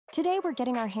Today we're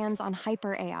getting our hands on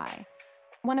Haiper AI,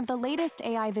 one of the latest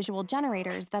AI visual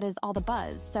generators that is all the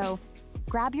buzz, so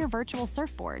grab your virtual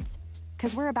surfboards,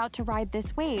 because we're about to ride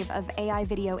this wave of AI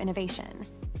video innovation.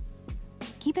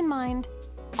 Keep in mind,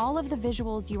 all of the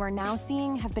visuals you are now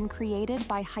seeing have been created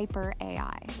by Haiper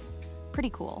AI.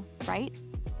 Pretty cool, right?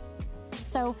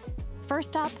 So,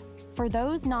 first up, for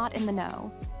those not in the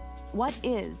know, what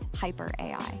is Haiper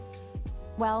AI?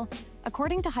 Well,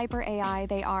 according to Haiper AI,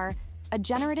 they are a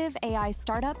generative AI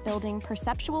startup building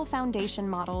perceptual foundation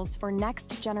models for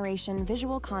next-generation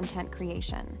visual content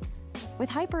creation. With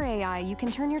Haiper AI, you can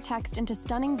turn your text into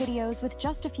stunning videos with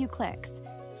just a few clicks.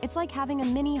 It's like having a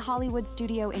mini Hollywood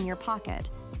studio in your pocket,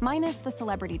 minus the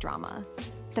celebrity drama.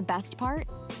 The best part?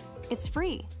 It's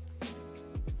free.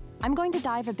 I'm going to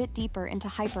dive a bit deeper into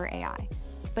Haiper AI,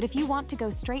 but if you want to go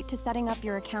straight to setting up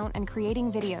your account and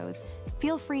creating videos,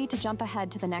 feel free to jump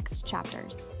ahead to the next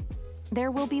chapters. There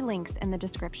will be links in the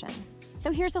description.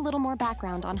 So here's a little more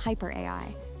background on Haiper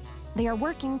AI. They are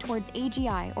working towards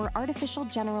AGI, or Artificial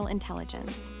General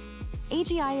Intelligence.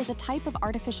 AGI is a type of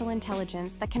artificial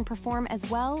intelligence that can perform as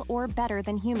well or better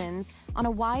than humans on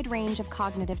a wide range of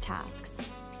cognitive tasks.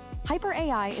 Haiper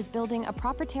AI is building a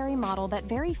proprietary model that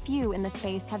very few in the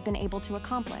space have been able to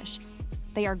accomplish.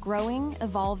 They are growing,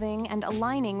 evolving, and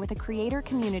aligning with a creator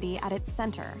community at its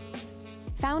center.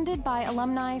 Founded by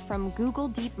alumni from Google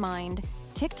DeepMind,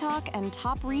 TikTok, and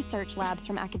top research labs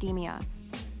from academia,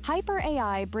 Haiper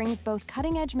AI brings both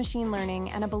cutting-edge machine learning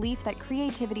and a belief that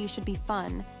creativity should be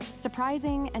fun,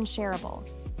 surprising, and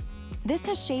shareable. This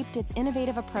has shaped its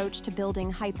innovative approach to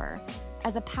building Haiper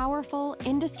as a powerful,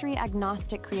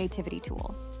 industry-agnostic creativity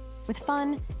tool, with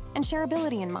fun and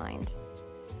shareability in mind.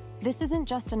 This isn't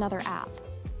just another app.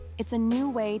 It's a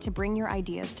new way to bring your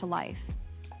ideas to life.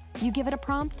 You give it a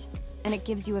prompt, and it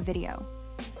gives you a video.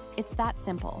 It's that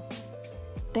simple.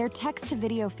 Their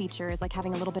text-to-video feature is like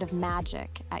having a little bit of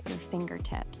magic at your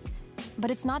fingertips.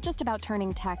 But it's not just about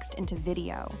turning text into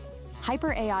video.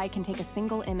 Haiper AI can take a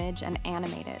single image and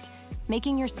animate it,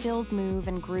 making your stills move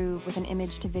and groove with an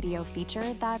image-to-video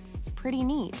feature that's pretty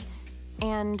neat.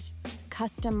 And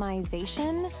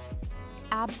customization?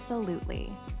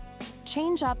 Absolutely.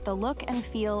 Change up the look and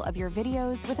feel of your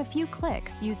videos with a few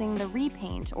clicks using the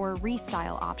Repaint or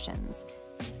Restyle options.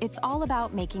 It's all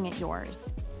about making it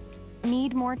yours.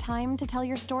 Need more time to tell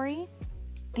your story?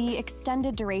 The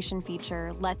extended duration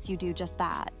feature lets you do just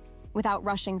that, without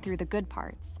rushing through the good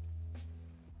parts.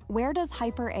 Where does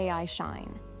Haiper AI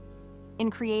shine? In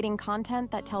creating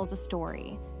content that tells a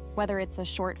story, whether it's a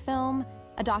short film,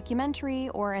 a documentary,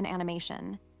 or an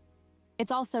animation.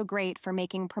 It's also great for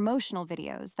making promotional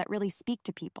videos that really speak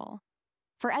to people.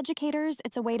 For educators,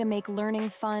 it's a way to make learning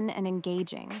fun and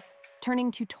engaging, turning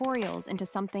tutorials into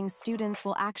something students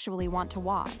will actually want to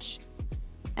watch.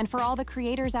 And for all the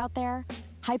creators out there,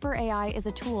 Haiper AI is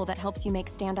a tool that helps you make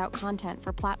standout content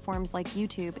for platforms like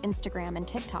YouTube, Instagram, and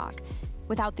TikTok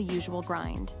without the usual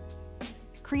grind.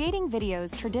 Creating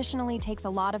videos traditionally takes a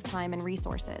lot of time and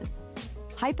resources.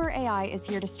 Haiper AI is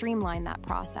here to streamline that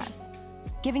process,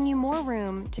 giving you more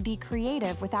room to be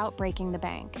creative without breaking the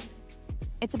bank.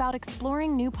 It's about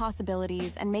exploring new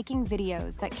possibilities and making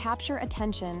videos that capture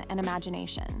attention and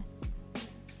imagination.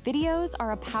 Videos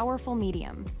are a powerful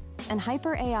medium, and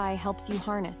Haiper AI helps you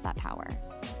harness that power.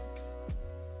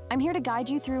 I'm here to guide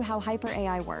you through how Haiper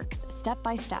AI works, step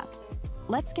by step.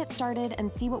 Let's get started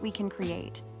and see what we can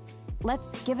create.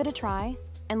 Let's give it a try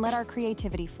and let our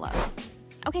creativity flow.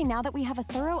 Okay, now that we have a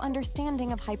thorough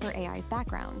understanding of Haiper AI's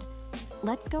background,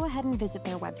 let's go ahead and visit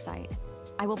their website.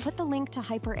 I will put the link to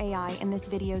Haiper AI in this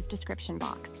video's description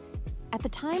box. At the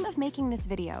time of making this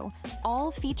video,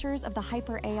 all features of the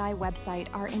Haiper AI website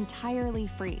are entirely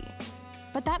free.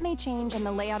 But that may change, and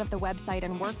the layout of the website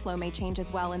and workflow may change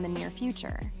as well in the near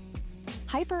future.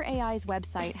 Haiper AI's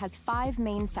website has 5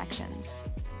 main sections: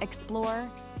 Explore,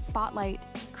 Spotlight,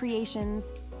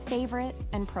 Creations, Favorite,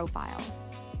 and Profile.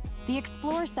 The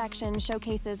Explore section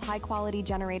showcases high-quality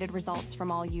generated results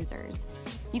from all users.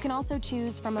 You can also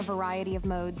choose from a variety of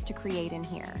modes to create in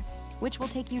here, which will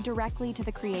take you directly to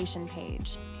the creation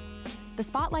page. The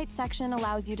Spotlight section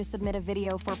allows you to submit a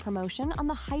video for promotion on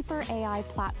the Haiper AI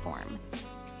platform.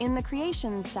 In the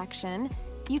Creations section,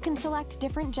 you can select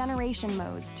different generation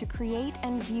modes to create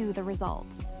and view the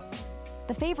results.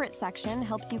 The Favorite section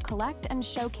helps you collect and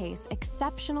showcase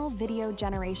exceptional video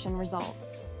generation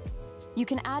results. You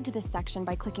can add to this section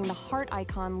by clicking the heart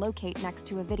icon located next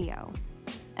to a video.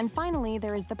 And finally,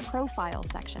 there is the Profile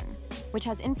section, which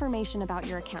has information about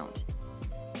your account.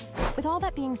 With all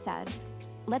that being said,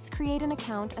 let's create an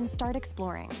account and start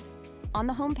exploring. On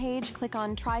the home page, click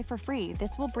on Try for Free.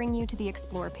 This will bring you to the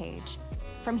Explore page.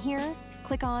 From here,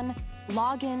 click on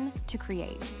Login to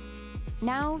create.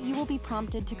 Now you will be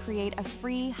prompted to create a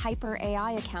free Haiper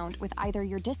AI account with either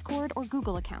your Discord or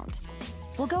Google account.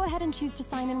 We'll go ahead and choose to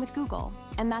sign in with Google,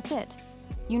 and that's it.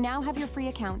 You now have your free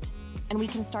account, and we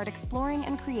can start exploring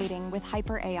and creating with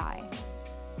Haiper AI.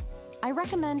 I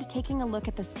recommend taking a look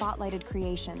at the spotlighted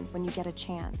creations when you get a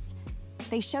chance.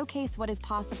 They showcase what is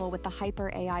possible with the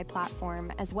Haiper AI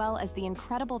platform, as well as the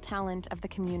incredible talent of the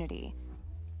community.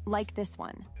 Like this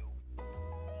one.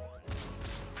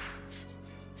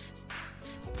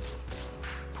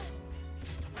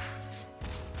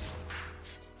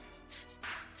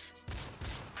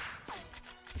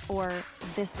 Or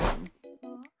this one.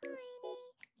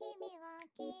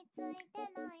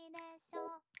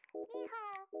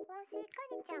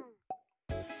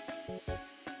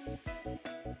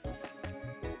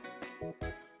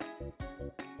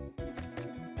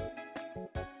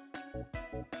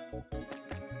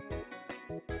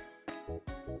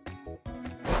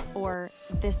 Or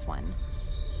this one.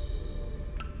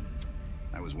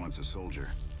 I was once a soldier.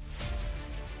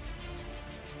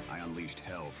 I unleashed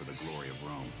hell for the glory of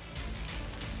Rome.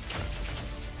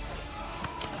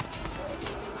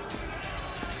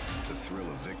 The thrill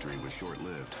of victory was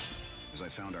short-lived, as I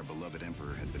found our beloved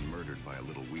emperor had been murdered by a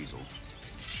little weasel.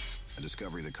 A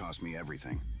discovery that cost me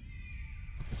everything.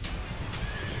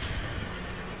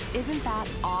 Isn't that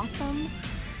awesome?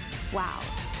 Wow.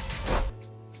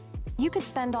 You could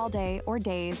spend all day or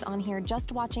days on here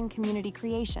just watching community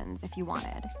creations if you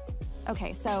wanted.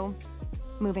 Okay, so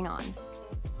moving on.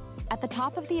 At the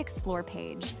top of the Explore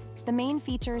page, the main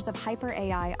features of Haiper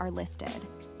AI are listed.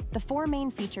 The 4 main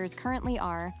features currently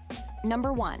are: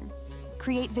 number 1,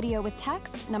 create video with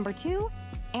text; number 2,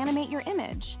 animate your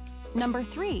image; number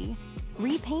 3,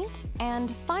 repaint;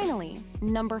 and finally,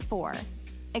 number 4,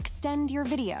 extend your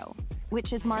video,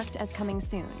 which is marked as coming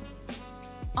soon.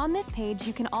 On this page,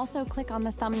 you can also click on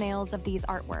the thumbnails of these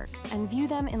artworks and view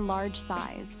them in large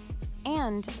size,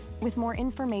 and with more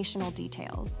informational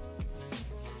details.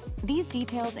 These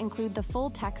details include the full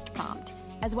text prompt,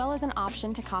 as well as an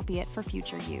option to copy it for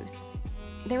future use.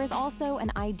 There is also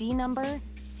an ID number,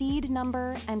 seed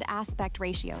number, and aspect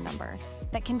ratio number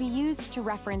that can be used to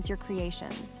reference your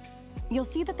creations. You'll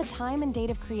see that the time and date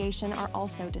of creation are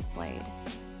also displayed.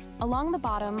 Along the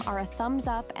bottom are a thumbs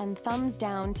up and thumbs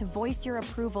down to voice your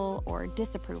approval or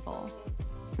disapproval.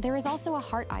 There is also a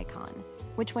heart icon,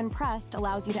 which when pressed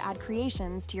allows you to add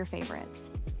creations to your favorites.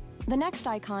 The next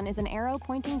icon is an arrow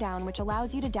pointing down, which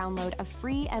allows you to download a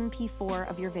free MP4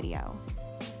 of your video.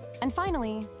 And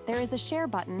finally, there is a share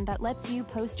button that lets you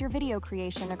post your video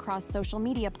creation across social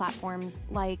media platforms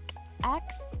like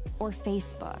X or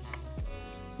Facebook.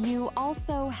 You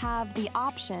also have the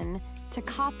option to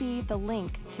copy the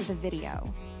link to the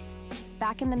video.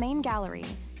 Back in the main gallery,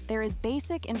 there is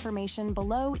basic information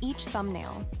below each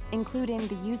thumbnail, including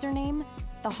the username,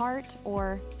 the heart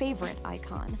or favorite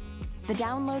icon, the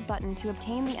download button to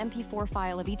obtain the MP4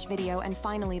 file of each video, and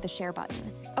finally the share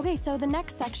button. Okay, so the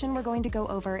next section we're going to go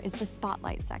over is the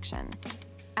Spotlight section.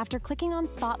 After clicking on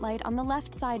Spotlight on the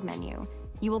left side menu,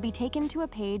 you will be taken to a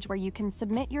page where you can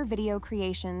submit your video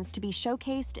creations to be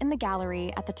showcased in the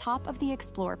gallery at the top of the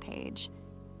Explore page.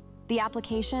 The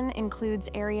application includes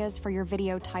areas for your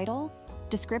video title,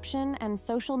 description, and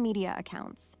social media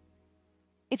accounts.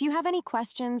 If you have any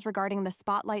questions regarding the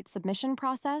Spotlight submission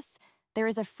process, there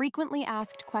is a frequently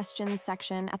asked questions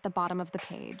section at the bottom of the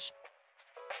page.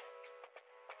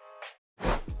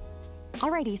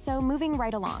 Alrighty, so moving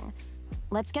right along.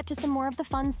 Let's get to some more of the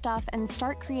fun stuff and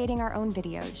start creating our own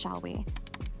videos, shall we?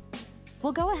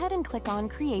 We'll go ahead and click on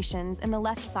Creations in the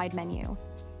left side menu.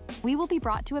 We will be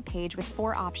brought to a page with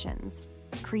 4 options: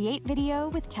 create video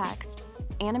with text,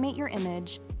 animate your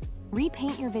image,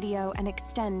 repaint your video, and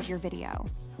extend your video.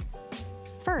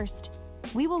 First,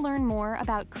 we will learn more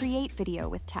about create video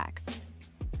with text.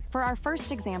 For our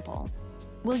first example,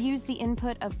 we'll use the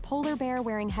input of polar bear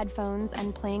wearing headphones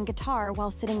and playing guitar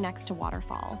while sitting next to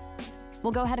waterfall.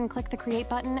 We'll go ahead and click the Create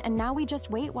button, and now we just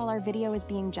wait while our video is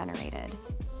being generated.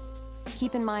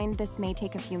 Keep in mind, this may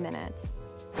take a few minutes.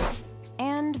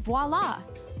 And voila!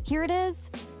 Here it is!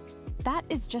 That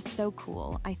is just so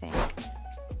cool, I think.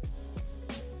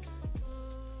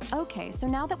 Okay, so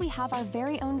now that we have our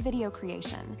very own video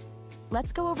creation,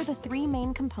 let's go over the 3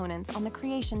 main components on the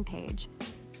creation page.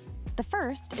 The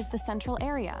first is the central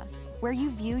area, where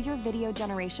you view your video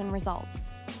generation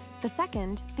results. The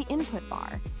second, the input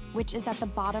bar, which is at the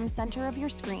bottom center of your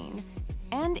screen,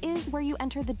 and is where you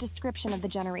enter the description of the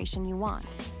generation you want.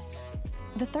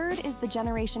 The third is the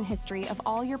generation history of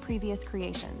all your previous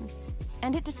creations,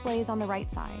 and it displays on the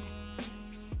right side.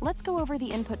 Let's go over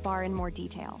the input bar in more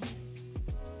detail.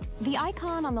 The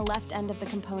icon on the left end of the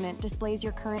component displays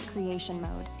your current creation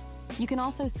mode. You can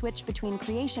also switch between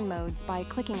creation modes by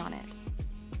clicking on it.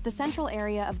 The central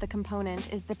area of the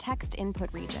component is the text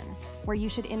input region, where you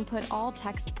should input all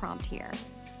text prompt here.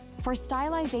 For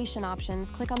stylization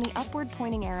options, click on the upward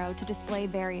pointing arrow to display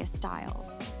various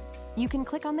styles. You can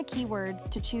click on the keywords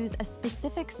to choose a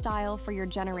specific style for your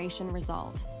generation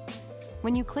result.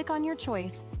 When you click on your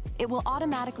choice, it will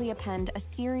automatically append a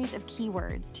series of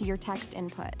keywords to your text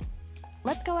input.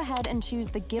 Let's go ahead and choose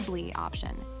the Ghibli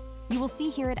option. You will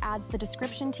see here it adds the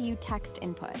description to you text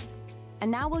input. And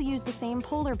now we'll use the same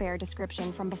polar bear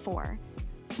description from before.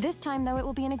 This time, though, it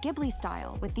will be in a Ghibli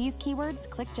style. With these keywords,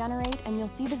 click Generate, and you'll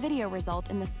see the video result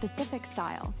in the specific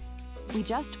style. We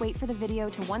just wait for the video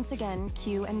to once again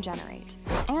queue and generate.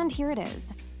 And here it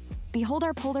is. Behold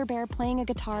our polar bear playing a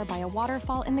guitar by a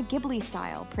waterfall in the Ghibli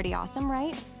style. Pretty awesome,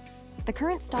 right? The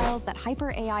current styles that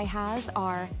Haiper AI has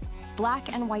are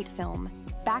black and white film,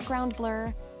 background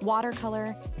blur,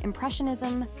 watercolor,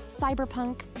 impressionism,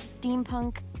 cyberpunk,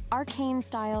 steampunk, arcane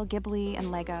style, Ghibli,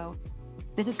 and Lego.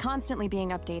 This is constantly being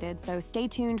updated, so stay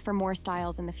tuned for more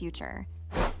styles in the future.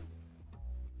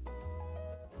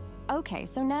 Okay,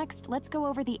 so next, let's go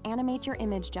over the Animate Your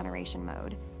Image generation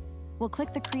mode. We'll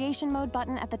click the Creation Mode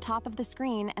button at the top of the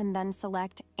screen and then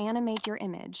select Animate Your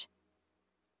Image.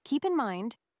 Keep in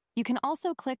mind, you can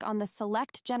also click on the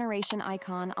Select Generation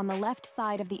icon on the left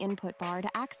side of the input bar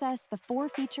to access the 4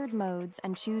 featured modes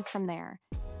and choose from there.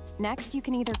 Next, you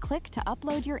can either click to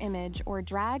upload your image or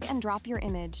drag and drop your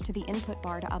image to the input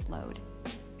bar to upload.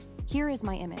 Here is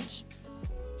my image.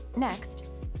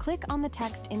 Next, click on the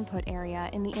text input area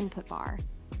in the input bar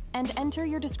and enter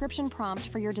your description prompt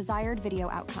for your desired video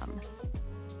outcome.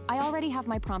 I already have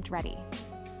my prompt ready.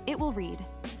 It will read,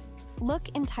 "Look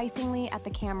enticingly at the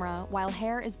camera while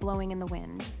hair is blowing in the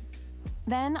wind."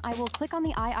 Then I will click on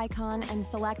the eye icon and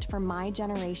select for my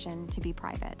generation to be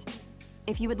private.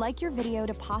 If you would like your video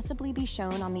to possibly be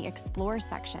shown on the Explore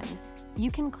section, you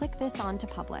can click this on to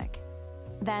public.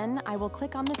 Then I will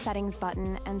click on the Settings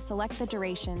button and select the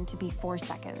duration to be 4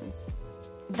 seconds.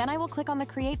 Then I will click on the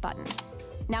Create button.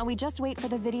 Now we just wait for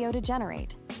the video to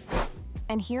generate.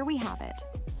 And here we have it.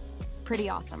 Pretty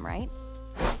awesome, right?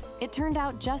 It turned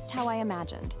out just how I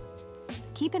imagined.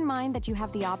 Keep in mind that you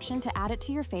have the option to add it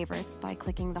to your favorites by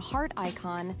clicking the heart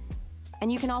icon,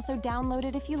 and you can also download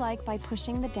it if you like by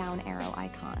pushing the down arrow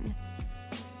icon.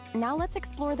 Now let's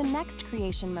explore the next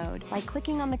creation mode by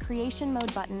clicking on the Creation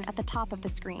Mode button at the top of the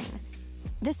screen.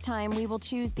 This time we will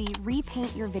choose the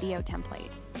Repaint Your Video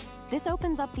template. This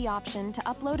opens up the option to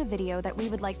upload a video that we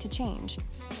would like to change.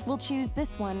 We'll choose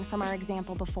this one from our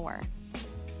example before.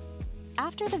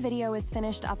 After the video is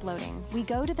finished uploading, we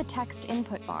go to the text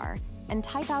input bar and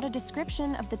type out a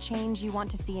description of the change you want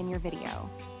to see in your video.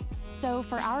 So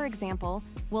for our example,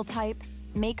 we'll type,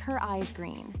 "Make her eyes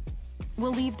green."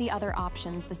 We'll leave the other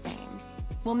options the same.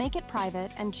 We'll make it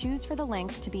private and choose for the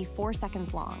length to be 4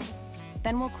 seconds long.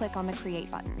 Then we'll click on the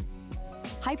Create button.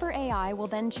 Haiper AI will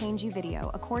then change your video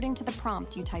according to the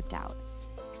prompt you typed out.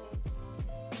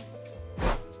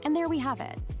 And there we have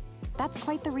it. That's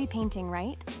quite the repainting,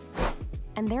 right?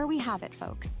 And there we have it,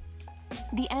 folks.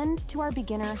 The end to our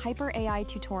beginner Haiper AI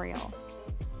tutorial.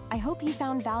 I hope you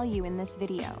found value in this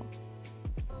video.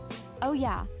 Oh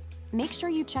yeah, make sure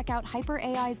you check out Haiper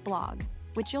AI's blog,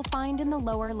 which you'll find in the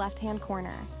lower left-hand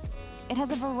corner. It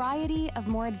has a variety of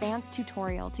more advanced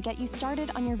tutorials to get you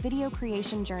started on your video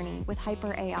creation journey with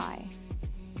Haiper AI.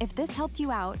 If this helped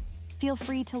you out, feel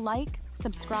free to like,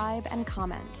 subscribe, and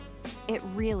comment. It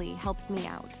really helps me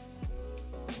out.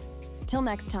 Till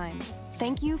next time,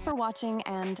 thank you for watching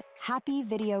and happy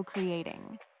video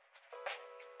creating.